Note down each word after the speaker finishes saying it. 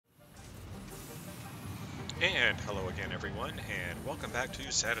And hello again everyone, and welcome back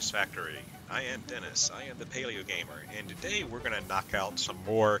to Satisfactory. I am Dennis, I am the PaleoGamer, and today we're going to knock out some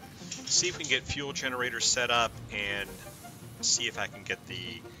more, see if we can get fuel generators set up, and see if I can get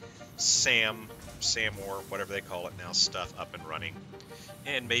the SAM or whatever they call it now, stuff up and running,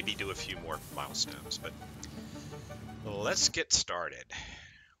 and maybe do a few more milestones, but let's get started.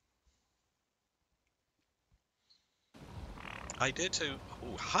 I did too.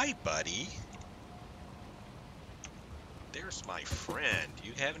 Oh, hi buddy. There's my friend. Do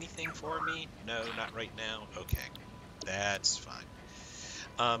you have anything for me? No, not right now? Okay, that's fine.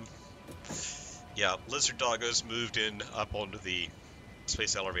 Yeah, Lizard Doggo's moved in up onto the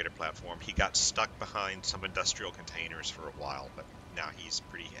space elevator platform. He got stuck behind some industrial containers for a while, but now he's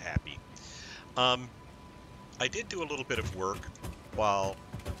pretty happy. I did do a little bit of work while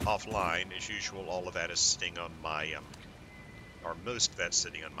offline. As usual, all of that is sitting on my, or most of that's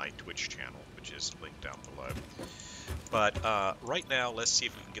sitting on my Twitch channel, which is linked down below. But right now, let's see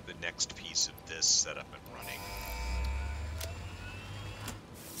if we can get the next piece of this set up and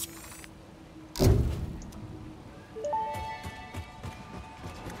running.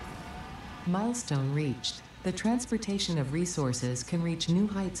 Milestone reached. The transportation of resources can reach new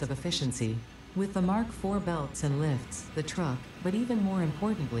heights of efficiency. With the Mark IV belts and lifts, the truck, but even more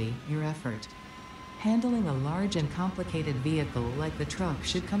importantly, your effort. Handling a large and complicated vehicle like the truck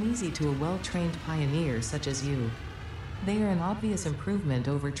should come easy to a well-trained pioneer such as you. They are an obvious improvement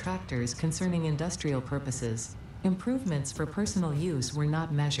over tractors concerning industrial purposes. Improvements for personal use were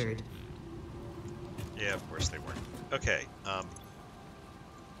not measured. Yeah, of course they weren't. Okay,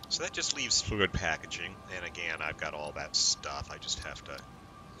 so that just leaves fluid packaging, and again, I've got all that stuff. I just have to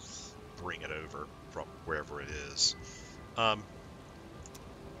bring it over from wherever it is.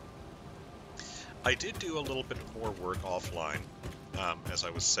 I did do a little bit more work offline, as I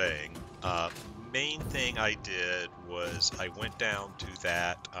was saying. Main thing I did was I went down to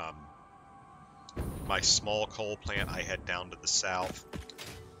that, my small coal plant I had down to the south.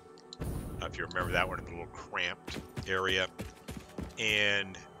 If you remember that one in the little cramped area,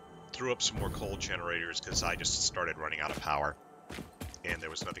 and threw up some more coal generators because I just started running out of power, and there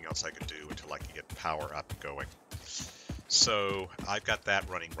was nothing else I could do until I could get the power up and going. So I've got that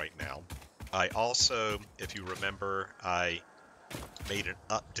running right now. I also, if you remember, I made an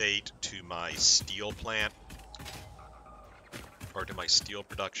update to my steel plant, or to my steel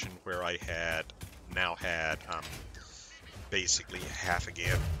production, where I had now had basically half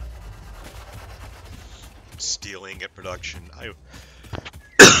again steel ingot production.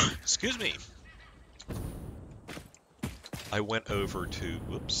 Excuse me. I went over to,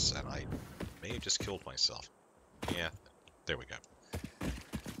 whoops, and I may have just killed myself. Yeah, there we go.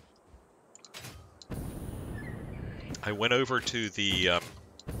 I went over to the,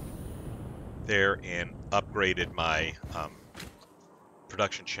 there and upgraded my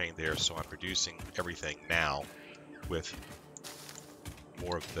production chain there, so I'm producing everything now with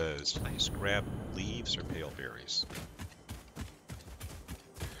more of those. Did I just grab leaves or pale berries?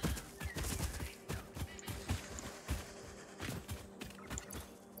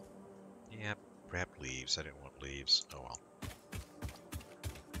 Yeah, grab leaves. I didn't want leaves. Oh well.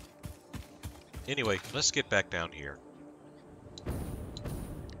 Anyway, let's get back down here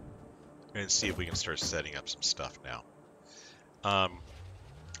and see if we can start setting up some stuff now. I'm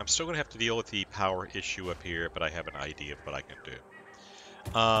still going to have to deal with the power issue up here, but I have an idea of what I can do.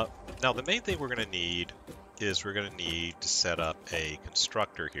 Now, the main thing we're going to need is we're going to need to set up a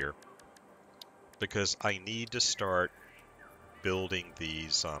constructor here, because I need to start building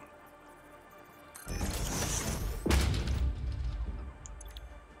these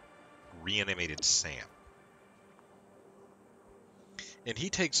reanimated SAM. And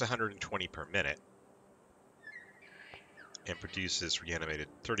he takes 120 per minute and produces reanimated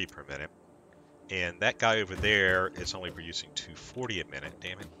 30 per minute. And that guy over there is only producing 240 a minute,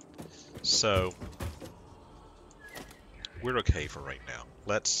 damn it. So we're okay for right now.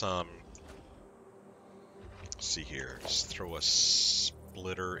 Let's see here. Just throw a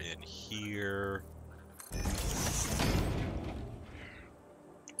splitter in here.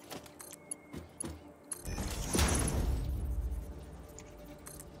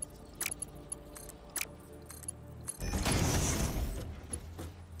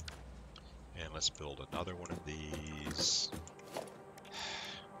 Let's build another one of these.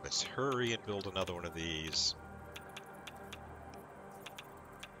 Let's hurry and build another one of these.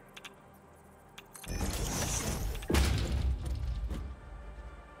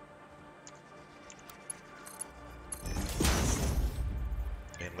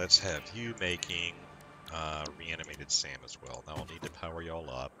 And let's have you making reanimated SAM as well. Now I'll need to power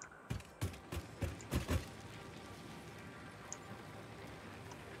y'all up.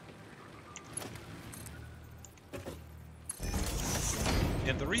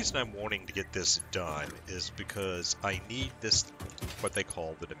 the reason I'm wanting to get this done is because I need this, what they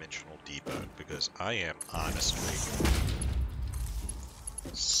call the dimensional depot, because I am honestly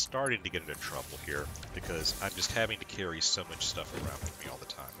starting to get into trouble here because I'm just having to carry so much stuff around with me all the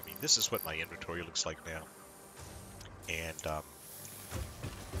time. I mean, this is what my inventory looks like now. And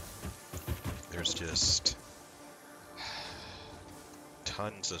there's just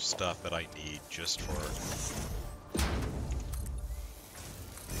tons of stuff that I need just for...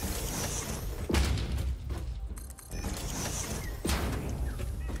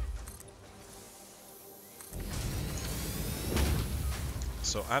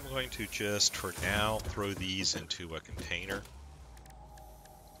 So I'm going to just, for now, throw these into a container.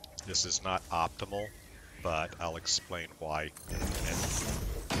 This is not optimal, but I'll explain why in a minute.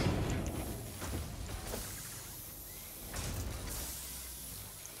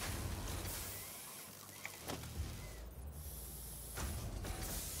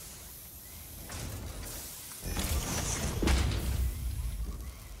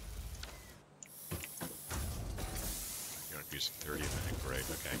 You're using 30 a minute, great,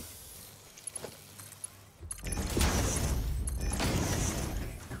 okay.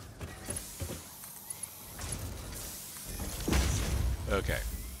 Okay.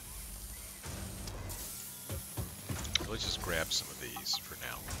 Let's just grab some of these for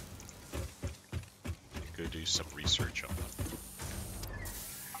now. And go do some research on them.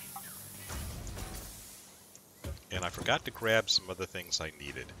 And I forgot to grab some other things I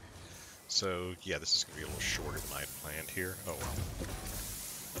needed. So, yeah, this is going to be a little shorter than I had planned here. Oh, well.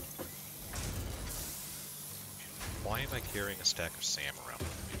 Why am I carrying a stack of SAM around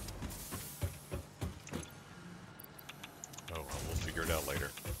with me? Oh, well, we'll figure it out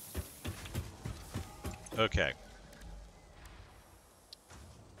later. Okay.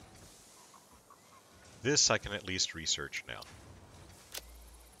 This I can at least research now.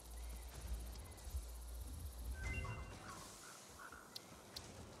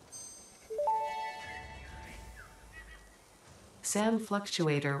 SAM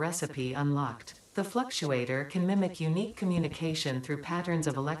fluctuator recipe unlocked. The fluctuator can mimic unique communication through patterns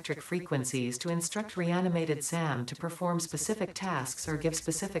of electric frequencies to instruct reanimated SAM to perform specific tasks or give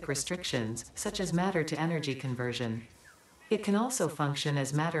specific restrictions, such as matter to energy conversion. It can also function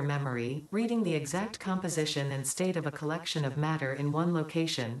as matter memory, reading the exact composition and state of a collection of matter in one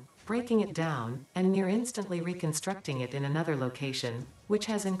location, breaking it down, and near instantly reconstructing it in another location, which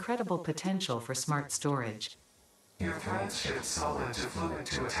has incredible potential for smart storage. Your threads shift solid to fluid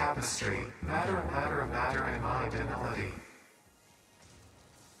to a tapestry, matter, and mind and melody.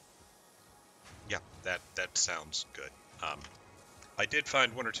 Yeah, that sounds good. I did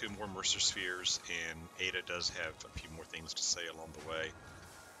find one or two more Mercer spheres, and Ada does have a few more things to say along the way.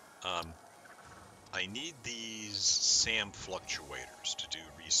 I need these SAM fluctuators to do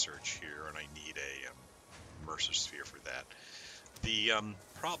research here, and I need a Mercer sphere for that. The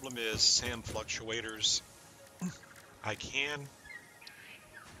problem is SAM fluctuators, I can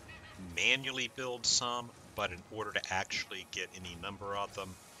manually build some, but in order to actually get any number of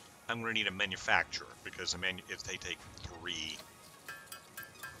them, I'm going to need a manufacturer, because if they take 3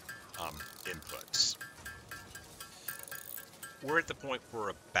 inputs. We're at the point where we're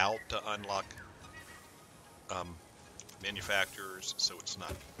about to unlock manufacturers, so it's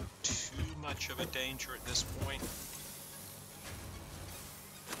not too much of a danger at this point.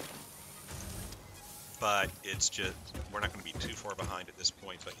 But it's just, we're not going to be too far behind at this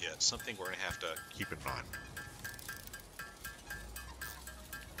point, but yeah, it's something we're going to have to keep in mind.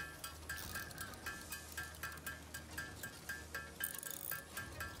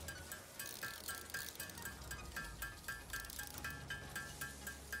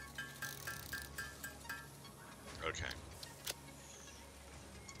 Okay.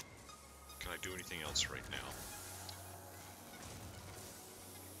 Can I do anything else right now?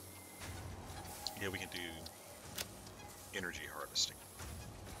 Yeah, we can do energy harvesting.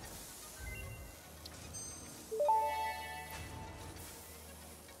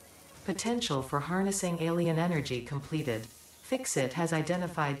 Potential for harnessing alien energy completed. Fixit has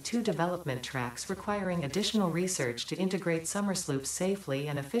identified 2 development tracks requiring additional research to integrate Summersloops safely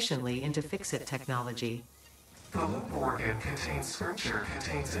and efficiently into Fixit technology. The loop organ contains scripture,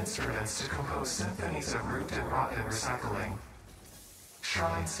 contains instruments to compose symphonies of root and rot and recycling.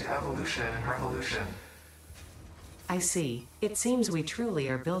 Shrines to evolution and revolution. I see. It seems we truly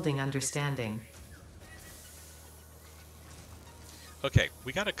are building understanding. Okay,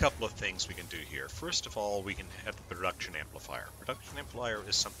 we got a couple of things we can do here. First of all, we can have the production amplifier. Production amplifier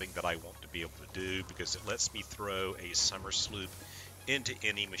is something that I want to be able to do because it lets me throw a Summersloop into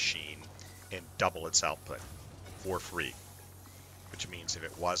any machine and double its output for free. which means if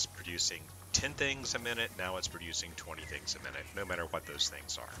it was producing 10 things a minute, now it's producing 20 things a minute, no matter what those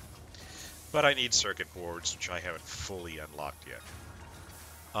things are. But I need circuit boards, which I haven't fully unlocked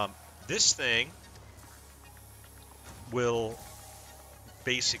yet. This thing will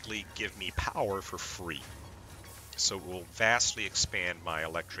basically give me power for free. So it will vastly expand my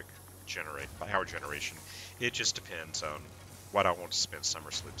electric power generation. It just depends on what I want to spend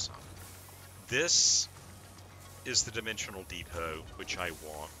summer slips on. This is the dimensional depot, which I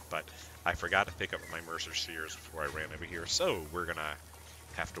want, but I forgot to pick up my Mercer spheres before I ran over here, so we're gonna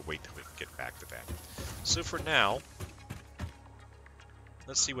have to wait till we get back to that. So for now,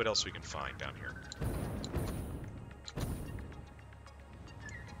 let's see what else we can find down here.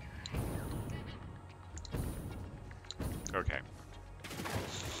 Okay.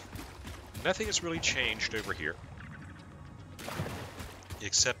 Nothing has really changed over here,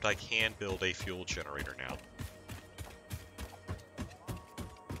 except I can build a fuel generator now.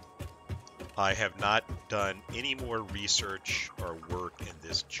 I have not done any more research or work in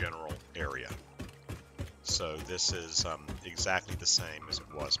this general area. So this is exactly the same as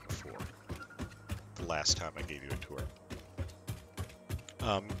it was before, the last time I gave you a tour.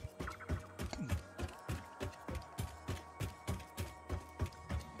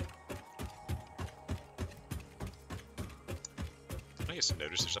 I just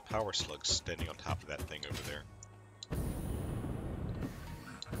noticed there's a power slug standing on top of that thing over there.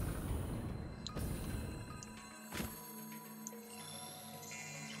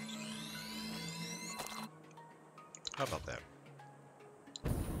 How about that?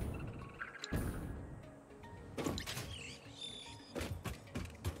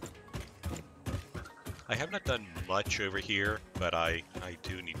 I have not done much over here, but I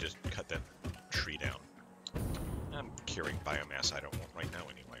do need to cut that tree down. I'm carrying biomass I don't want right now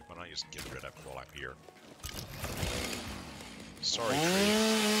anyway. Why don't I just get rid of it while I'm here? Sorry, tree.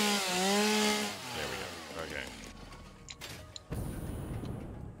 There we go. Okay.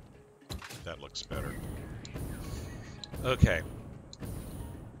 That looks better. Okay.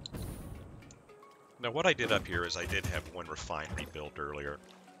 Now what I did up here is I did have one refinery built earlier,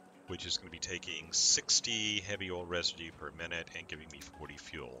 which is going to be taking 60 heavy oil residue per minute and giving me 40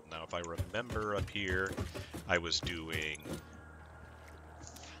 fuel. Now if I remember up here, I was doing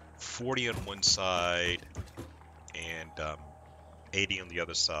 40 on one side and 80 on the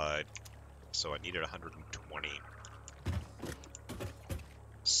other side, so I needed 120.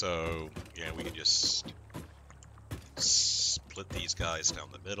 So yeah, we can just split these guys down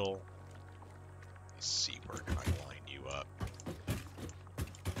the middle. Let's see, where can I line you up?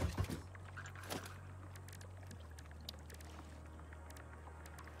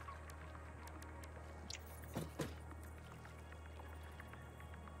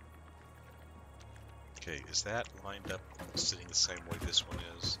 Okay, is that lined up sitting the same way this one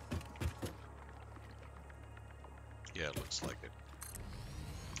is? Yeah, it looks like it.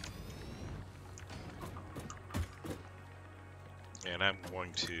 And I'm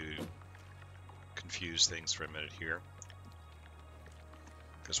going to confuse things for a minute here.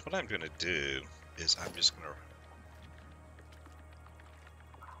 Because what I'm going to do is I'm just going to...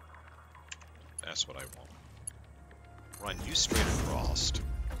 That's what I want. Run you straight across.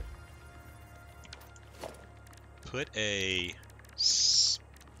 Put a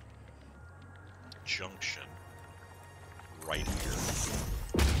junction right here.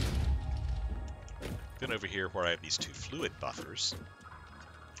 Then over here where I have these two fluid buffers,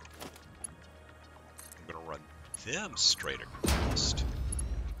 I'm going to run them straight across.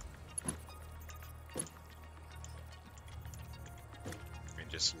 And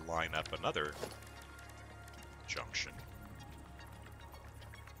just line up another junction.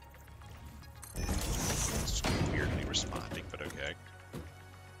 It's weirdly responding, but okay.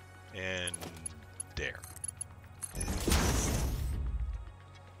 And there.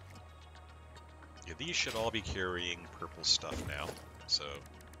 Yeah, these should all be carrying purple stuff now, so...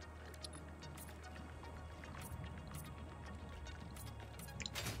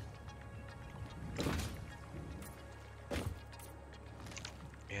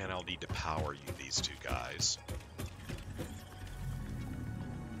 And I'll need to power you, these two guys.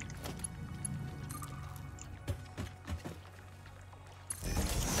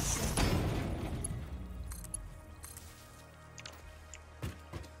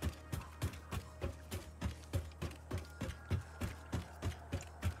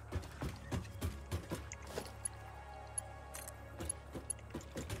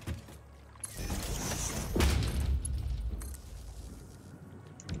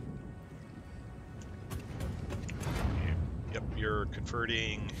 You're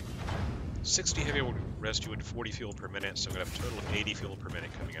converting 60 heavy will rest you into 40 fuel per minute, so I'm going to have a total of 80 fuel per minute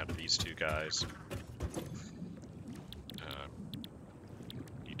coming out of these two guys.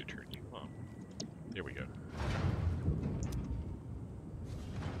 Need to turn you on. There we go.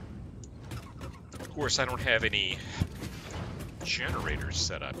 Of course, I don't have any generators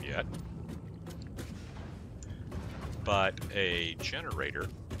set up yet, but a generator.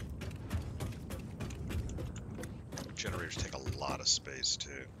 Generators take a lot of space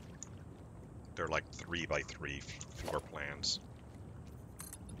too. They're like 3x3 floor plans.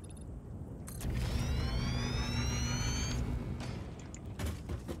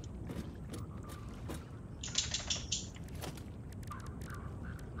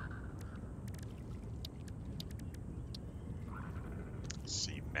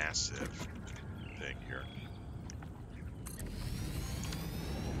 See, massive thing here.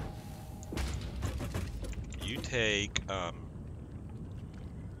 You take,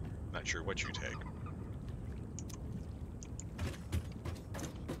 not sure what you take.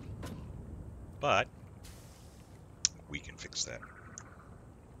 But we can fix that.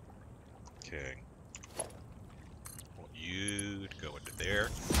 Okay. I want you to go into there.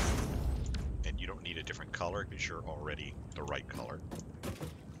 And you don't need a different color because you're already the right color.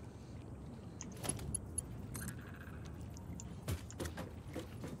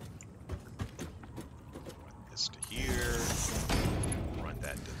 Run this to here. Run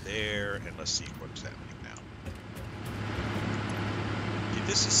that to there. And let's see what's happening now. Okay,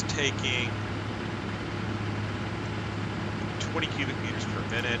 this is taking 20 cubic meters per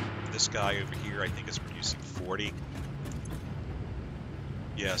minute. This guy over here, I think, is producing 40.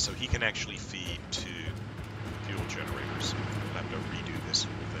 Yeah, so he can actually feed 2 fuel generators. I'll have to redo this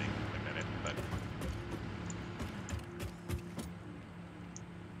whole thing in a minute, but...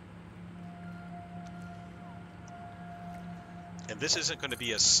 And this isn't going to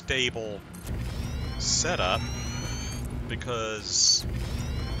be a stable setup because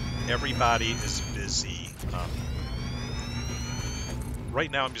everybody is busy. Right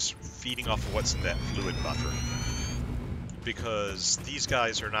now I'm just feeding off of what's in that fluid buffer because these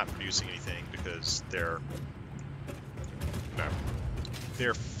guys are not producing anything because they're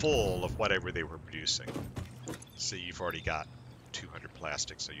full of whatever they were producing. So you've already got 200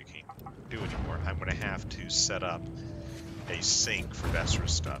 plastic, so you can't do anymore. I'm going to have to set up a sink for that sort of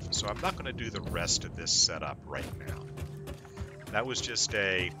stuff. So I'm not going to do the rest of this setup right now. That was just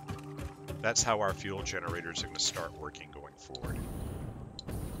that's how our fuel generators are going to start working going forward.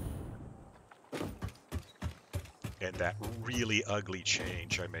 And that really ugly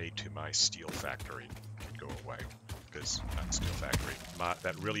change I made to my steel factory can go away. Because, not steel factory,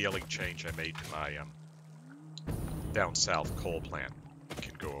 that really ugly change I made to my down south coal plant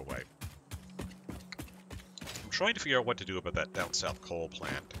can go away. I'm trying to figure out what to do about that down south coal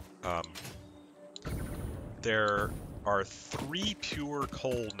plant. There are 3 pure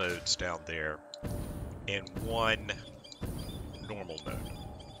coal nodes down there and 1 normal node,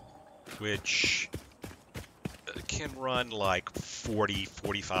 which can run like 40,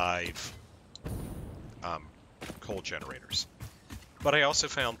 45 coal generators. But I also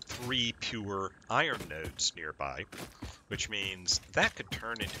found 3 pure iron nodes nearby, which means that could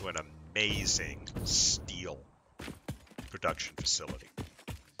turn into an amazing steel production facility,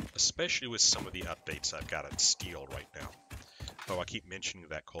 especially with some of the updates I've got on steel right now. Oh, I keep mentioning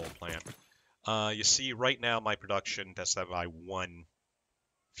that coal plant. You see right now my production, that's my 1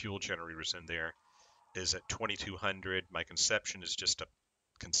 fuel generators in there, is at 2200. My consumption is just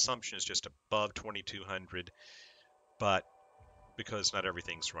above 2200, but because not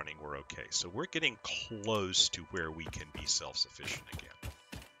everything's running, we're okay. So we're getting close to where we can be self-sufficient again.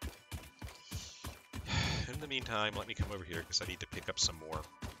 In the meantime, let me come over here because I need to pick up some more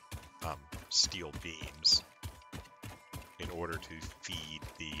steel beams in order to feed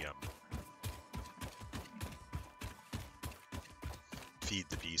the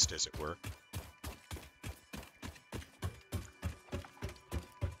beast, as it were.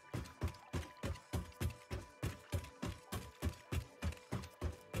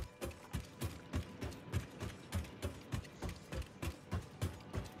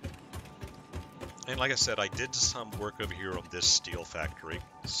 And like I said, I did some work over here on this steel factory,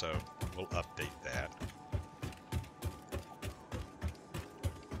 so we'll update that.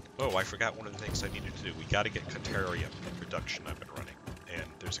 Oh, I forgot one of the things I needed to do. We got to get Caterium production up and running. And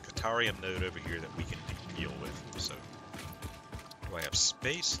there's a Caterium node over here that we can deal with. So, do I have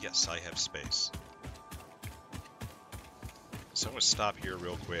space? Yes, I have space. So I'm going to stop here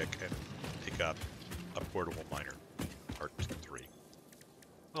real quick and pick up a portable miner. Or 3.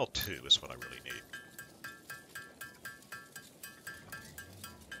 Well, 2 is what I really need.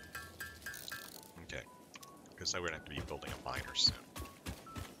 because we're going to have to be building a miner soon.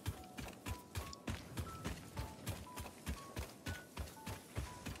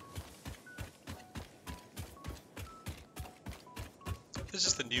 This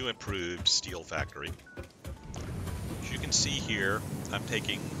is the new improved steel factory. As you can see here, I'm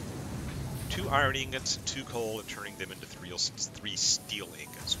taking 2 iron ingots and 2 coal and turning them into 3 steel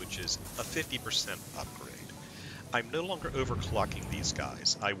ingots, which is a 50% upgrade. I'm no longer overclocking these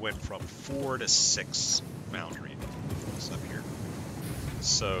guys. I went from 4 to 6 foundry up here.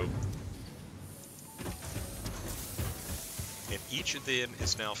 So, and each of them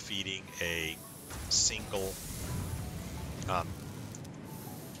is now feeding a single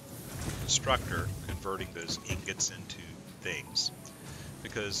constructor, converting those ingots into things.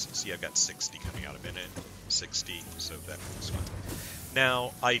 Because, see, I've got 60 coming out of it, 60, so that looks fine.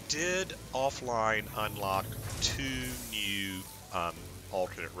 Now, I did offline unlock 2 new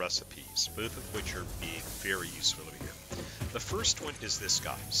alternate recipes, both of which are being very useful over here. The first one is this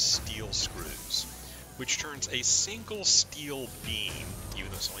guy, steel screws, which turns a single steel beam, even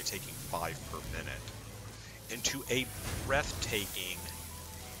though it's only taking 5 per minute, into a breathtaking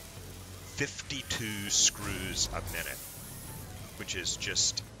 52 screws a minute, which is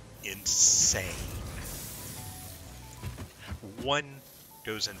just insane. One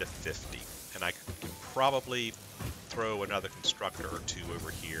goes into 50, and I can probably throw another constructor or 2 over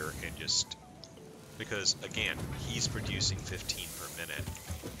here and just, because again, he's producing 15 per minute,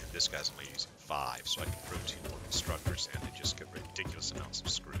 and this guy's only using 5, so I can throw 2 more constructors in and just get ridiculous amounts of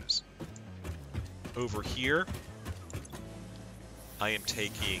screws. Over here, I am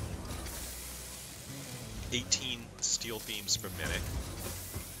taking 18 steel beams per minute.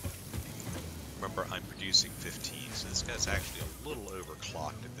 Remember, I'm producing 15, so this guy's actually a little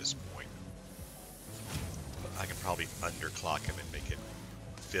overclocked at this point. But I can probably underclock him and make it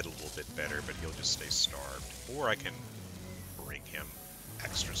fit a little bit better, but he'll just stay starved. Or I can bring him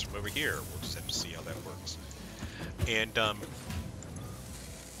extras from over here. We'll just have to see how that works. And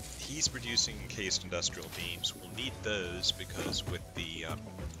he's producing encased industrial beams. We'll need those because with the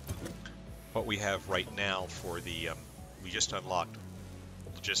what we have right now for the we just unlocked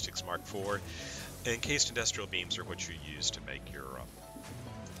Logistics Mark IV. Encased industrial beams are what you use to make your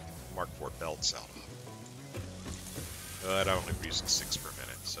Mark IV belts out of. But I'm only producing 6 per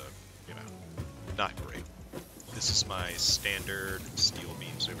minute, so, you know, not great. This is my standard steel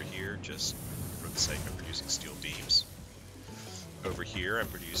beams over here, just for the sake of producing steel beams. Over here, I'm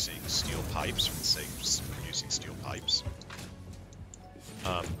producing steel pipes for the sake of producing steel pipes.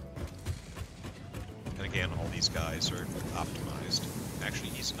 And again, all these guys are optimized. Actually,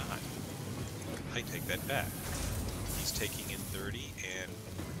 he's not. I take that back. He's taking in 30 and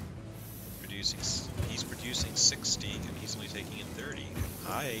producing. He's producing 60, and he's only taking in 30. And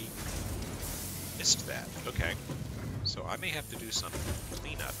I missed that. Okay, so I may have to do some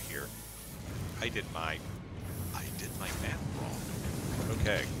cleanup here. I did my math wrong.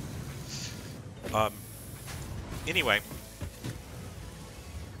 Okay. Anyway.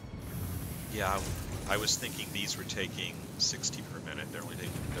 Yeah, I was thinking these were taking 60 per minute. They're only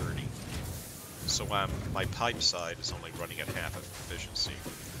taking 30. So my pipe side is only running at half of efficiency.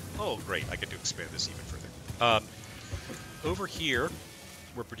 Oh, great. I get to expand this even further. Over here,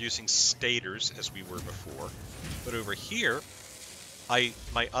 we're producing stators as we were before. But over here,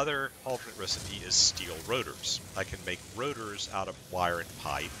 my other alternate recipe is steel rotors. I can make rotors out of wire and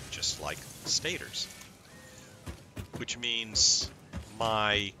pipe, just like stators. Which means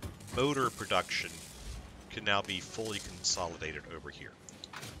my motor production can now be fully consolidated over here.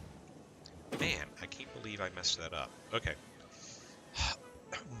 Man, I can't believe I messed that up. Okay.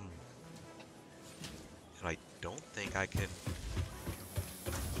 And I don't think I can...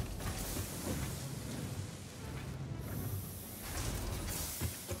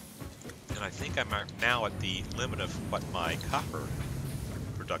 And I think I'm now at the limit of what my copper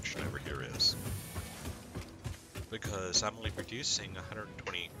production over here is. Because I'm only producing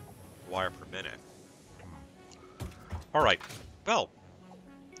 120 wire per minute. Alright, well,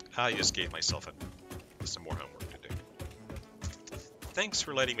 I just gave myself some more homework to do. Thanks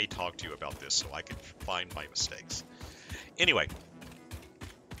for letting me talk to you about this so I could find my mistakes. Anyway.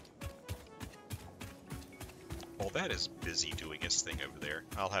 While that is busy doing its thing over there,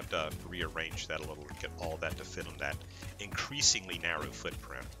 I'll have to rearrange that a little to get all that to fit on that increasingly narrow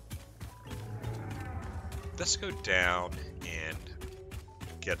footprint. Let's go down and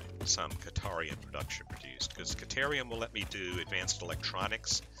get some Caterium production produced, because Caterium will let me do advanced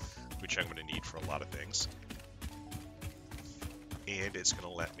electronics, which I'm going to need for a lot of things. And it's going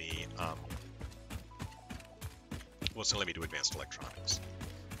to let me, well, it's going to let me do advanced electronics.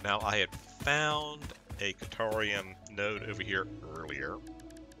 Now, I had found a Caterium node over here earlier.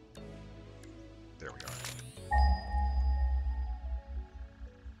 There we are.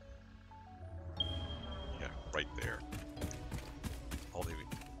 Yeah, right there. Only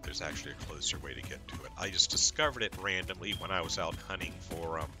there's actually a closer way to get to it. I just discovered it randomly when I was out hunting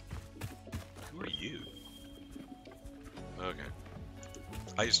for, who are you? Okay.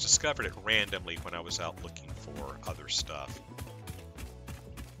 I just discovered it randomly when I was out looking for other stuff.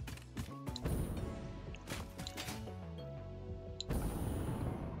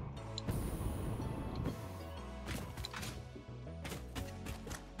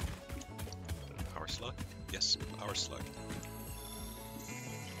 Power slug? Yes, power slug.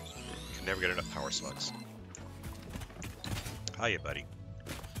 Can never get enough power slugs. Hiya, buddy.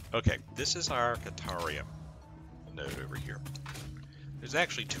 Okay, this is our Caterium node over here. There's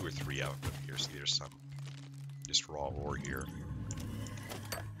actually 2 or 3 out of here, so there's some just raw ore here.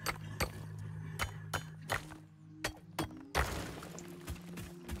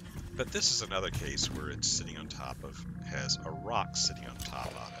 But this is another case where it's sitting on top of, has a rock sitting on top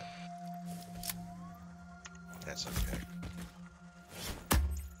of it. That's okay.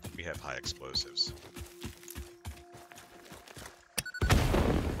 We have high explosives.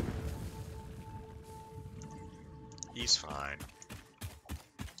 He's fine.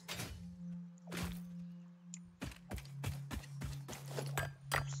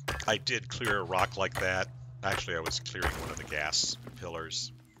 I did clear a rock like that. Actually, I was clearing one of the gas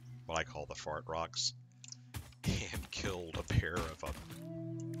pillars, what I call the fart rocks, and killed a pair of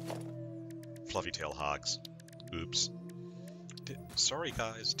fluffy tail hogs. Oops. Sorry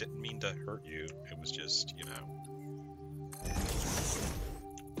guys, didn't mean to hurt you. It was just, you know.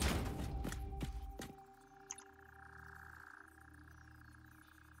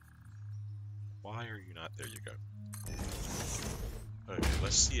 Why are you not? There you go. Okay,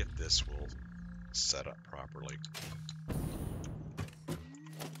 let's see if this will set up properly.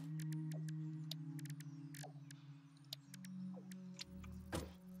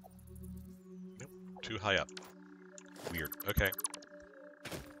 Nope, too high up. Weird. Okay.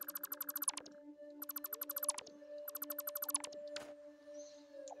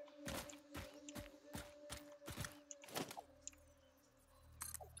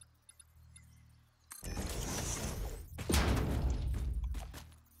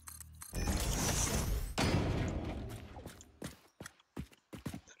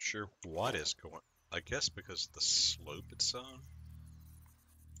 Sure what is going, I guess because of the slope it's on.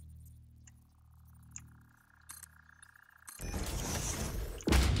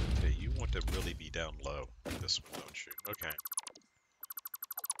 Okay, you want to really be down low this one, don't you? Okay.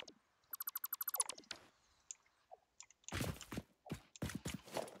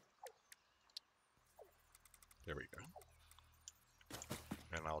 There we go.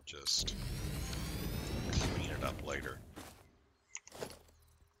 And I'll just clean it up later.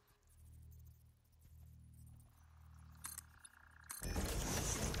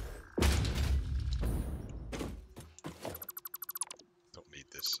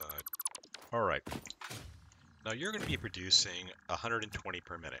 Side. All right. Now you're going to be producing 120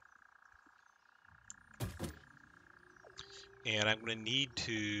 per minute. And I'm going to need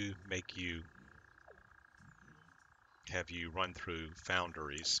to make you, have you run through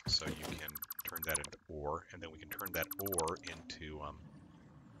foundries so you can turn that into ore, and then we can turn that ore into,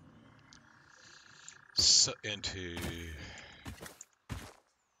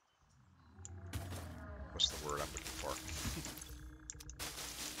 what's the word I'm looking for?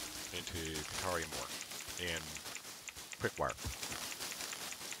 Into Caterium ore and quick wire.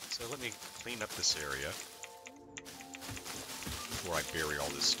 So let me clean up this area before I bury all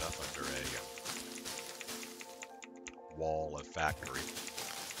this stuff under a wall of factory.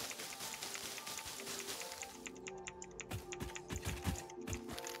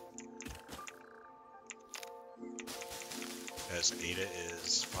 As Ada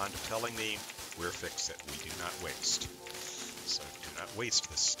is fond of telling me, we're fix it. We do not waste. So do not waste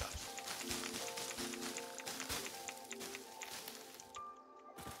this stuff.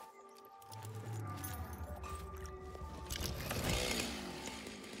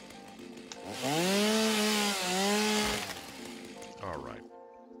 All right.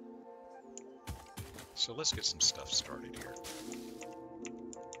 So let's get some stuff started here.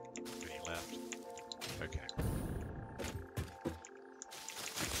 Any left? Okay.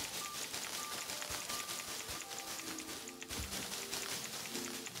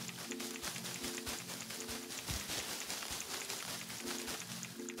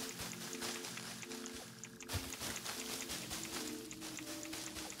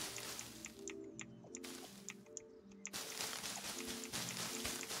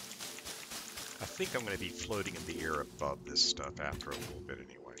 I think I'm going to be floating in the air above this stuff after a little bit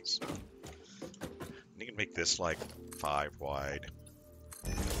anyway, so... You can make this like 5 wide.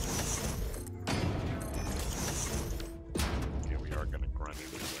 Yeah, we are going to grunt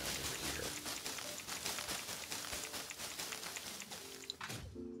it around over here.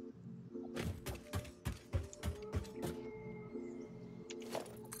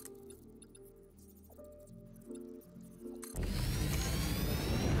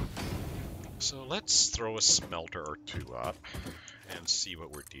 So let's throw a smelter or 2 up and see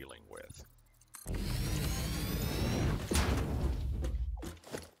what we're dealing with.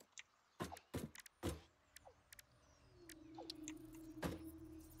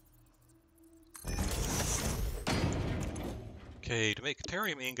 Okay, to make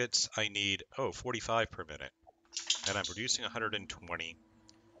Caterium ingots, I need, 45 per minute. And I'm producing 120.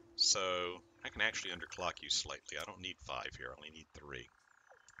 So I can actually underclock you slightly. I don't need 5 here, I only need 3.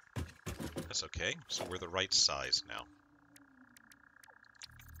 That's okay, so we're the right size now.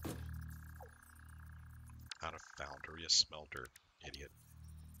 Not a foundry, a smelter, idiot.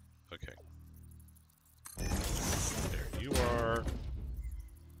 Okay. There you are.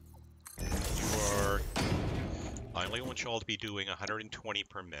 You are. I only want you all to be doing 120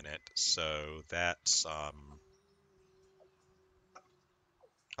 per minute, so that's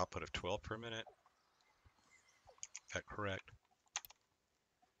output of 12 per minute. Is that correct?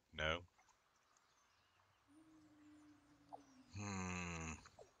 No.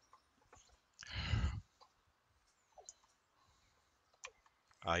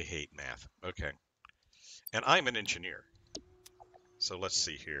 I hate math. Okay. And I'm an engineer. So let's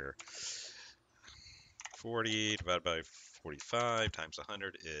see here. 40 divided by 45 times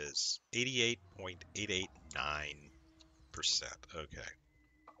 100 is 88.889%. Okay.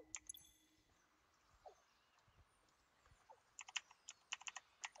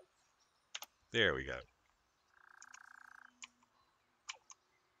 There we go.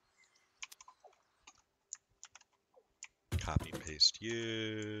 Copy and paste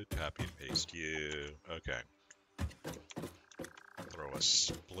you, copy and paste you. Okay. Throw a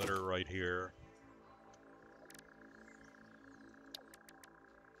splitter right here.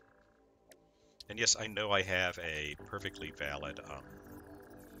 And yes, I know I have a perfectly valid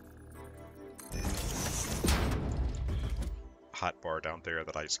hotbar down there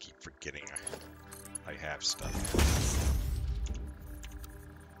that I just keep forgetting I have stuff.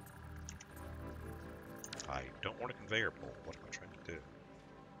 I don't want a conveyor belt. What am I trying to do?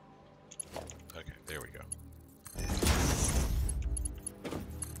 Okay, there we go.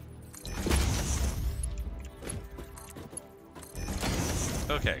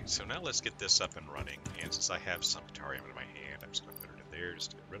 Okay, so now let's get this up and running. And since I have some Caterium in my hand, I'm just going to put it in there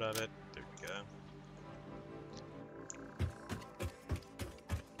just to get rid of it. There we go.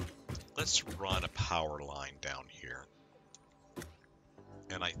 Let's run a power line down here.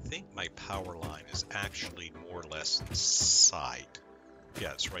 And I think my power line is actually more or less inside.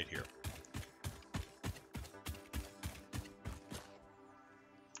 Yeah, it's right here.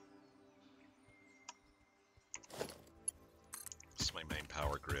 This is my main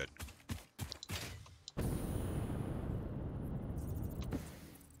power grid.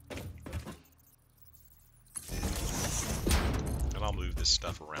 And I'll move this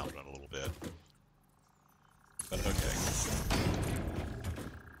stuff around in a little bit. But okay.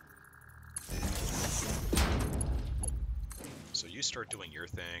 So you start doing your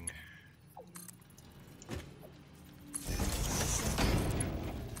thing.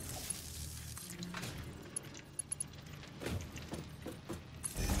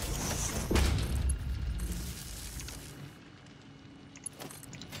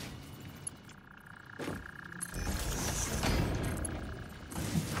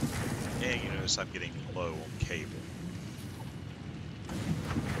 And you notice I'm getting low on cable.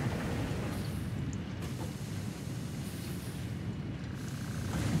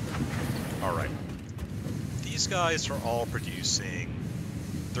 Alright, these guys are all producing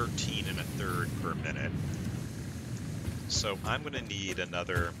 13 1/3 per minute. So I'm going to need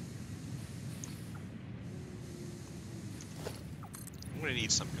another... I'm going to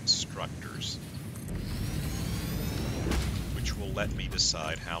need some constructors, which will let me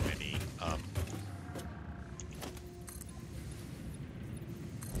decide how many...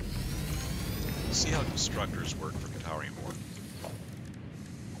 see how constructors work for Caterium work.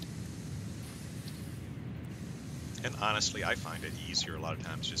 And honestly, I find it easier a lot of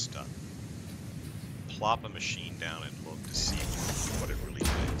times just to plop a machine down and look to see what it really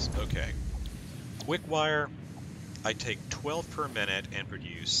is. Okay. Quick wire, I take 12 per minute and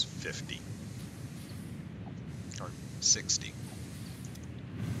produce 50. Or 60.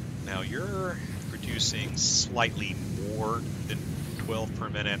 Now your producing slightly more than 12 per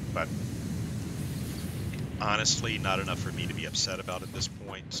minute, but honestly, not enough for me to be upset about at this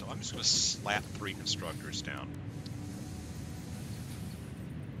point. So I'm just going to slap 3 constructors down.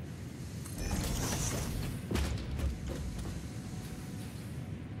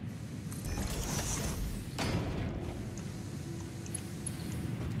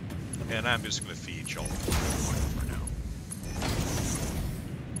 And I'm just going to feed y'all for now.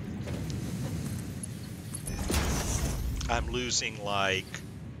 I'm losing like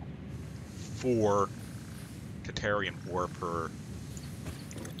 4 Caterium ore per.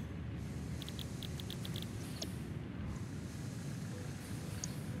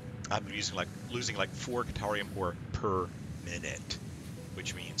 I'm losing like 4 Caterium ore per minute,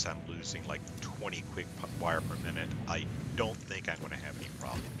 which means I'm losing like 20 quick wire per minute. I don't think I'm going to have any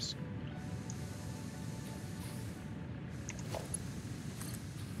problems.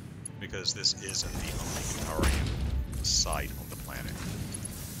 Because this isn't the only Caterium site on the planet.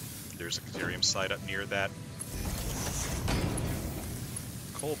 There's a Caterium site up near that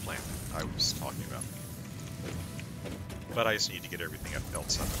coal plant I was talking about. But I just need to get everything at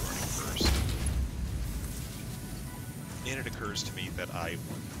belts up and running first. And it occurs to me that I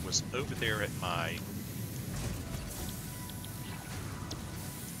was over there at my...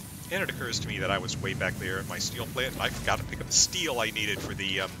 And it occurs to me that I was way back there at my steel plant, and I forgot to pick up the steel I needed for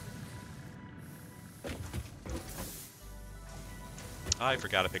the, I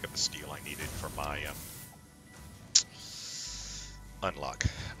forgot to pick up the steel I needed for my, unlock.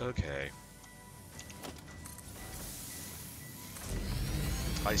 Okay.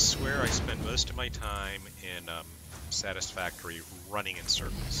 I swear I spend most of my time in, Satisfactory running in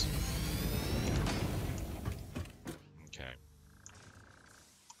circles. Okay.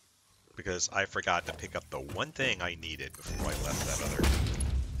 Because I forgot to pick up the one thing I needed before I left that other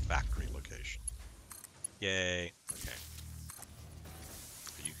factory location. Yay. Okay.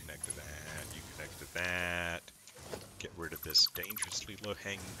 You connect to that, you connect to that. Get rid of this dangerously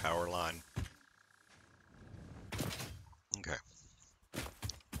low-hanging power line. Okay.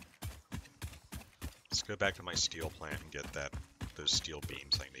 Let's go back to my steel plant and get those steel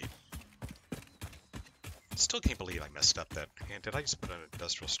beams I need. Still can't believe I messed up that. And did I just put an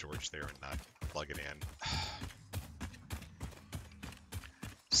industrial storage there and not plug it in?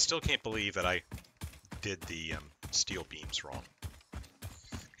 Still can't believe that I did the steel beams wrong.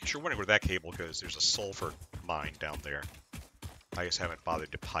 If you're wondering where that cable goes, there's a sulfur mine down there. I just haven't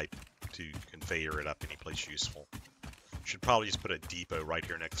bothered to pipe to conveyor it up anyplace useful. Should probably just put a depot right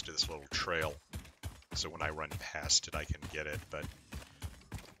here next to this little trail, so when I run past it I can get it, but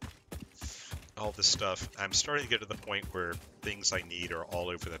all this stuff, I'm starting to get to the point where things I need are all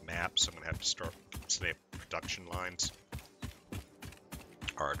over the map, so I'm going to have to start setting up production lines,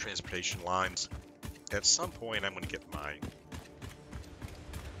 or transportation lines. At some point I'm going to get my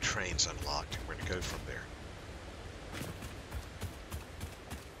trains unlocked, and we're going to go from there.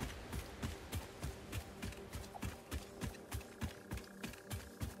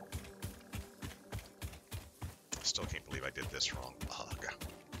 Still can't believe I did this wrong. Ugh.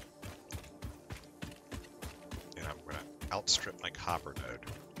 And I'm going to outstrip my copper node.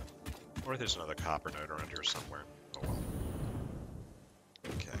 Or there's another copper node around here somewhere. Oh well.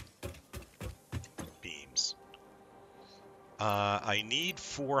 Okay. Beams. I need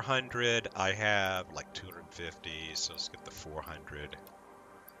 400. I have like 250, so let's get the 400.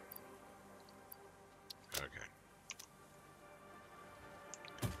 Okay.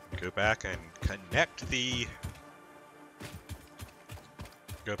 Go back and connect the...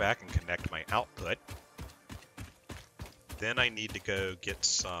 Go back and connect my output. Then I need to go get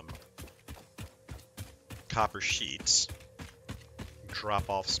some copper sheets,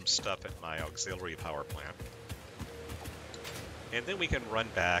 drop off some stuff at my auxiliary power plant, and then we can run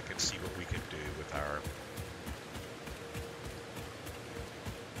back and see what we can do with our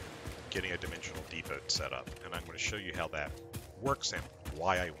getting a dimensional depot set up. And I'm going to show you how that works and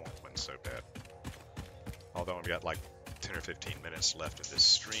why I want one so bad. Although I've got like 10 or 15 minutes left of this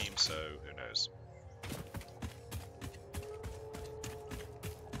stream, so who knows.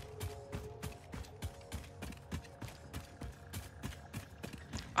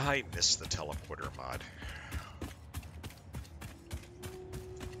 I miss the teleporter mod.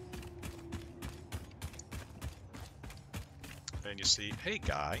 And you see, hey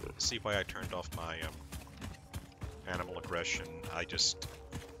guy, see why I turned off my animal aggression. I just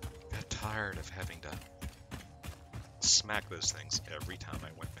got tired of having to smack those things every time I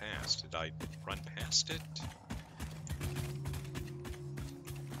went past. Did I run past it?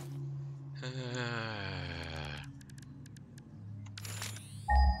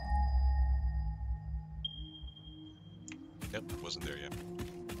 wasn't there yet.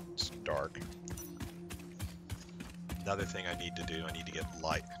 It's dark. Another thing I need to do, I need to get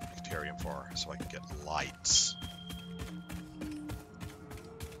light Caterium for, so I can get lights.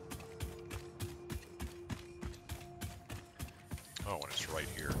 Oh, and it's right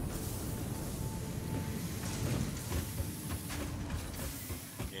here.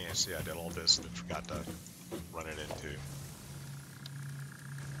 Yeah, see, I did all this and forgot to run it into.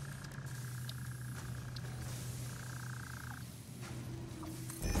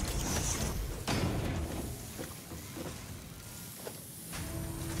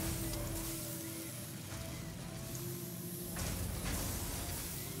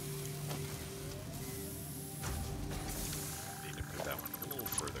 Need to put that one a little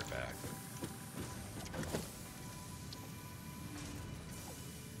further back.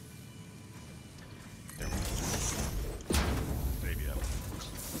 There we go.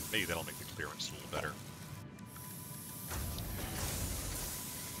 Maybe that'll make the clearance a little better.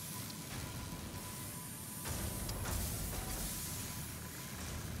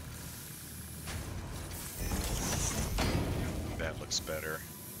 That looks better.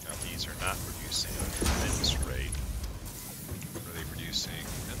 Now these are not producing at a tremendous rate. What are they producing?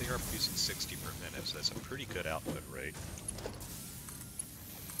 And they are producing 60 per minute, so that's a pretty good output rate.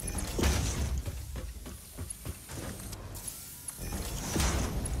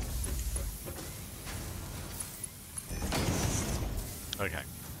 Okay.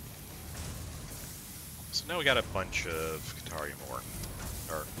 So now we got a bunch of Caterium ore,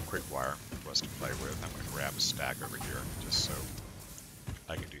 or quick wire for us to play with. I'm going to grab a stack over here just so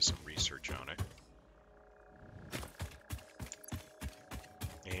I can do some research on it.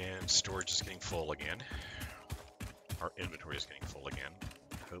 And storage is getting full again. Our inventory is getting full again.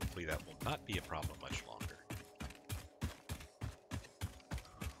 Hopefully that will not be a problem much longer.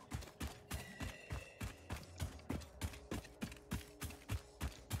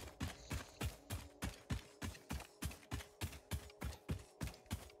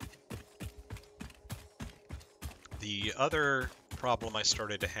 The other problem I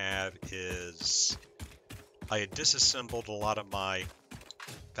started to have is I had disassembled a lot of my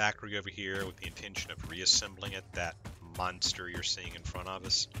factory over here with the intention of reassembling it, that monster you're seeing in front of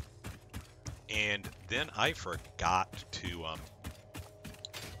us. And then I forgot to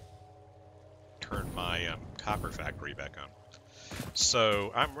turn my copper factory back on.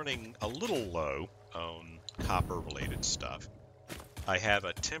 So I'm running a little low on copper related stuff. I have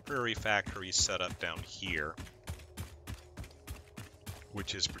a temporary factory set up down here,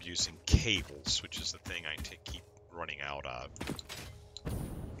 which is producing cables, which is the thing I keep running out of.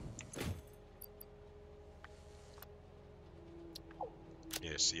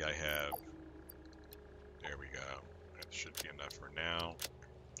 Yeah, see, I have... There we go. That should be enough for now.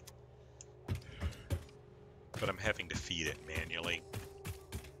 But I'm having to feed it manually.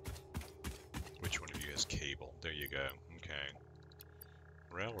 Which one of you has cable? There you go. Okay.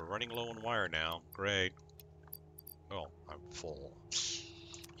 Well, we're running low on wire now. Great. Well, I'm full.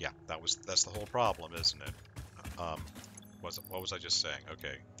 Yeah, that's the whole problem, isn't it? What was I just saying?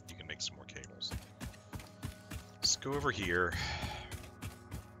 Okay, you can make some more cables. Let's go over here.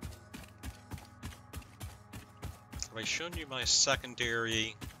 Have I shown you my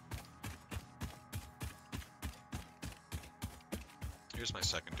secondary? Here's my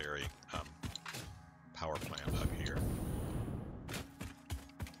secondary power plant up here.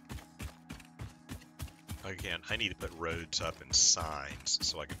 Again, I need to put roads up and signs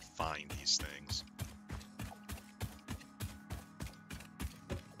so I can find these things.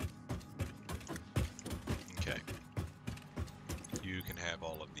 Okay. You can have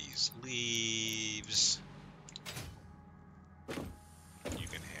all of these leaves. You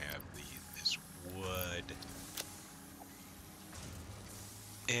can have this wood.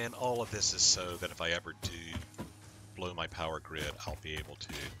 And all of this is so that if I ever do blow my power grid, I'll be able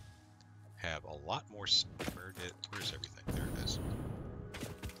to have a lot more. Where's everything? There it is.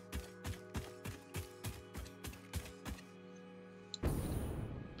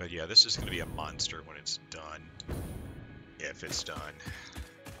 But yeah, this is going to be a monster when it's done. If it's done.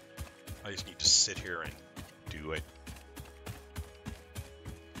 I just need to sit here and do it.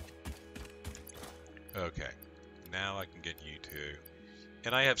 Okay. Now I can get you two.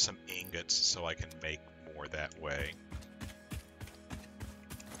 And I have some ingots, so I can make more that way.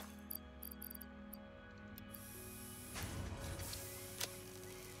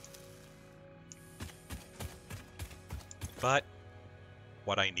 But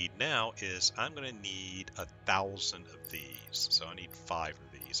what I need now is I'm going to need 1,000 of these. So I need 5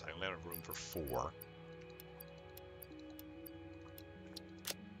 of these. I only have room for 4.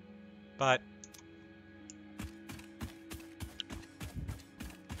 But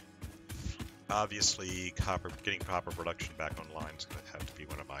obviously, getting copper production back online is going to have to be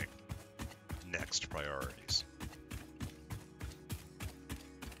one of my next priorities.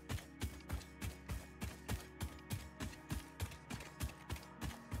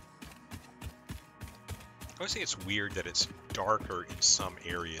 I always think it's weird that it's darker in some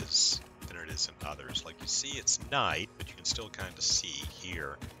areas than it is in others. Like, you see it's night, but you can still kind of see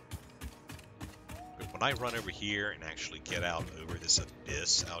here. But when I run over here and actually get out over this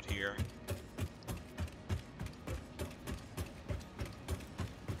abyss out here,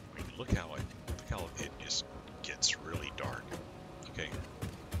 I mean, look how it just gets really dark. Okay,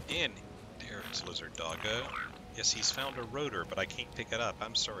 and there's Lizard Doggo. Yes, he's found a rotor, but I can't pick it up.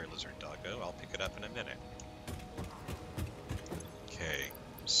 I'm sorry, Lizard Doggo. I'll pick it up in a minute. Okay,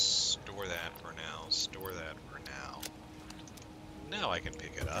 store that for now. Store that for now. Now I can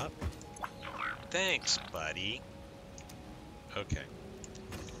pick it up. Thanks, buddy. Okay.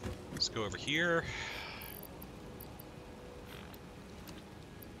 Let's go over here.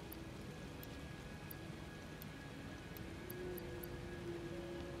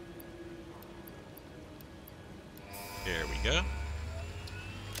 There we go.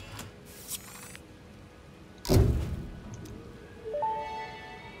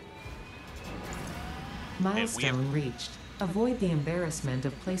 Milestone reached. Avoid the embarrassment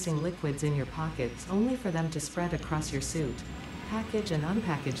of placing liquids in your pockets only for them to spread across your suit. Package and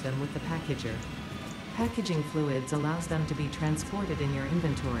unpackage them with the packager. Packaging fluids allows them to be transported in your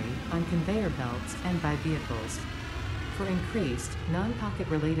inventory, on conveyor belts, and by vehicles. For increased, non-pocket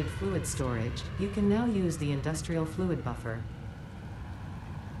related fluid storage, you can now use the industrial fluid buffer.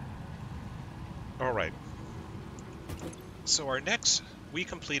 Alright. So we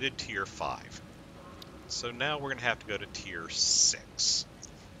completed tier 5. So now we're going to have to go to tier 6.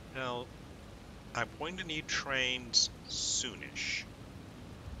 Now, I'm going to need trains soonish.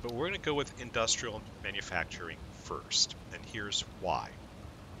 But we're going to go with industrial manufacturing first. And here's why.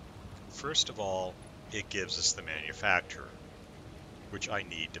 First of all, it gives us the manufacturer, which I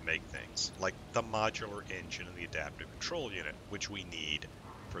need to make things, like the modular engine and the adaptive control unit, which we need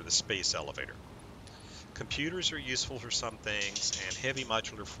for the space elevator. Computers are useful for some things, and heavy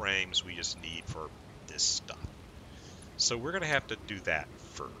modular frames we just need for this stuff. So we're going to have to do that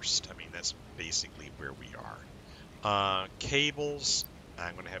first. I mean, that's basically where we are. Cables,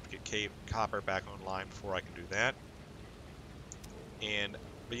 I'm going to have to get copper back online before I can do that. And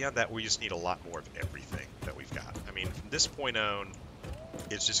beyond that, we just need a lot more of everything that we've got. I mean, from this point on,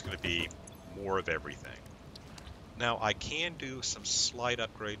 it's just going to be more of everything. Now, I can do some slight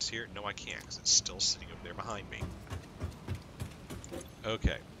upgrades here. No, I can't, because it's still sitting over there behind me.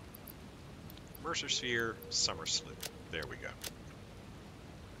 Okay. Mercer Sphere, Summer Sloop. There we go.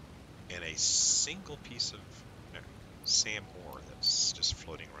 And a single piece of Sam ore that's just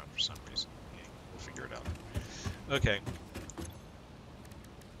floating around for some reason. Okay, we'll figure it out. Okay.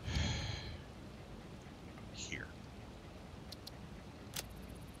 Here.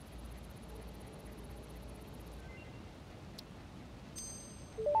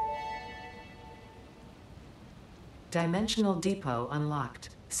 Dimensional Depot unlocked.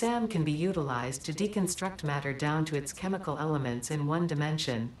 SAM can be utilized to deconstruct matter down to its chemical elements in one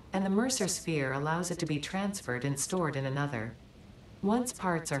dimension, and the Mercer Sphere allows it to be transferred and stored in another. Once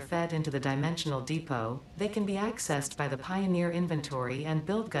parts are fed into the Dimensional Depot, they can be accessed by the Pioneer inventory and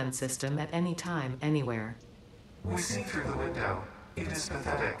build gun system at any time, anywhere. We see through the window. It is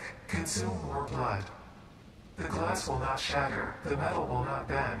pathetic. Consume more blood. The glass will not shatter, the metal will not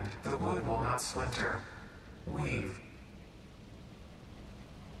bend, the wood will not splinter. Weave.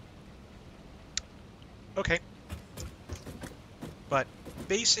 Okay. But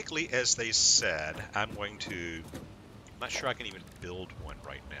basically, as they said, I'm not sure I can even build one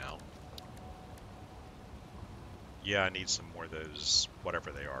right now. Yeah, I need some more of those,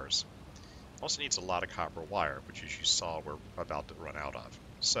 whatever they are. Also needs a lot of copper wire, which as you saw, we're about to run out of.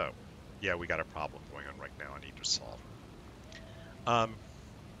 So, yeah, we got a problem going on right now I need to solve.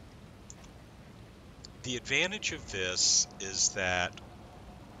 The advantage of this is that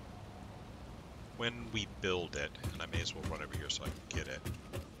when we build it, and I may as well run over here so I can get it,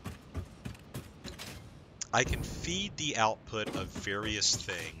 I can feed the output of various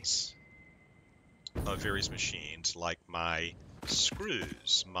things, of various machines, like my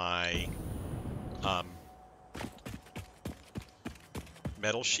screws, my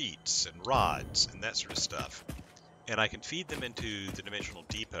metal sheets and rods and that sort of stuff. And I can feed them into the Dimensional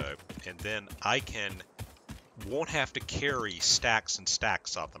Depot, and then I won't have to carry stacks and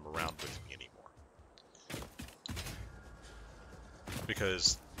stacks of them around with me anymore.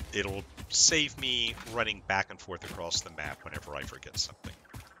 Because it'll save me running back and forth across the map whenever I forget something.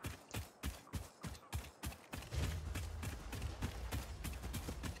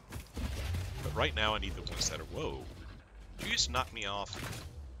 But right now I need the ones that are... Whoa. Did you just knock me off?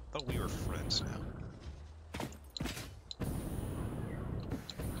 I thought we were friends now.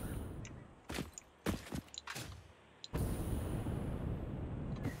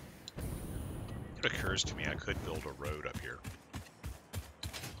 It occurs to me I could build a road up here.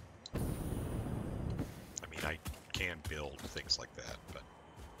 I mean, I can build things like that, but...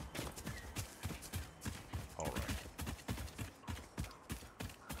 Alright.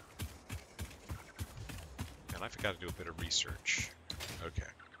 And I forgot to do a bit of research. Okay.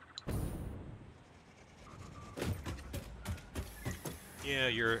 Yeah,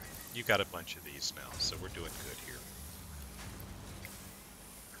 you got a bunch of these now, so we're doing good here.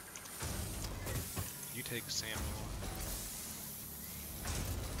 You take Samuel.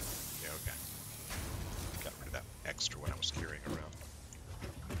 Yeah, okay. Got rid of that extra one I was carrying around.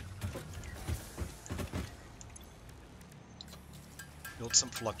 Build some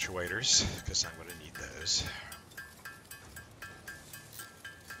fluctuators, because I'm going to need those.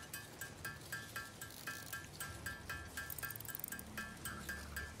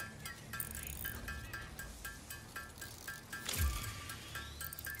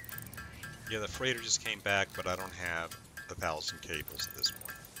 Yeah, the freighter just came back, but I don't have 1,000 cables at this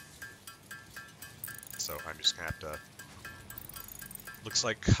point. So I'm just going to have to... Looks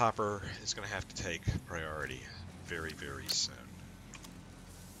like copper is going to have to take priority very, very soon.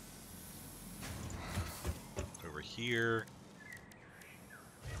 Over here...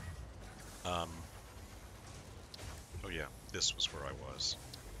 oh yeah, this was where I was.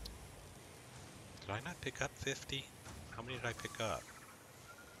 Did I not pick up 50? How many did I pick up?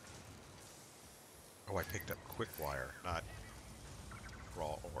 Oh, I picked up quick wire, not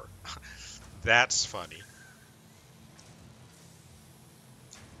raw ore. That's funny.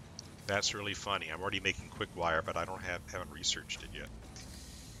 That's really funny. I'm already making quick wire, but I haven't researched it yet.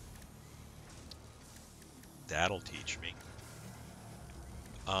 That'll teach me.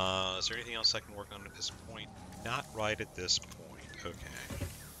 Is there anything else I can work on at this point? Not right at this point. Okay.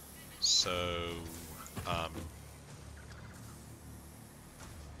 So,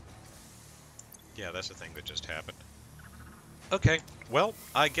 yeah, that's the thing that just happened. Okay, well,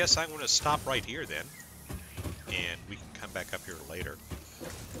 I guess I'm going to stop right here then, and we can come back up here later.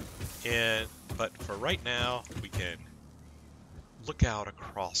 But for right now, we can look out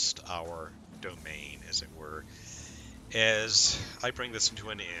across our domain, as it were, as I bring this to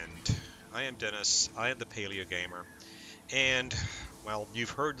an end. I am Dennis, I am the PaleoGamer, and, well,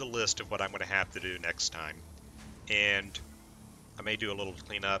 you've heard the list of what I'm going to have to do next time, and I may do a little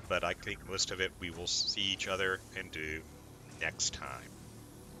cleanup, but I think most of it we will see each other and do next time.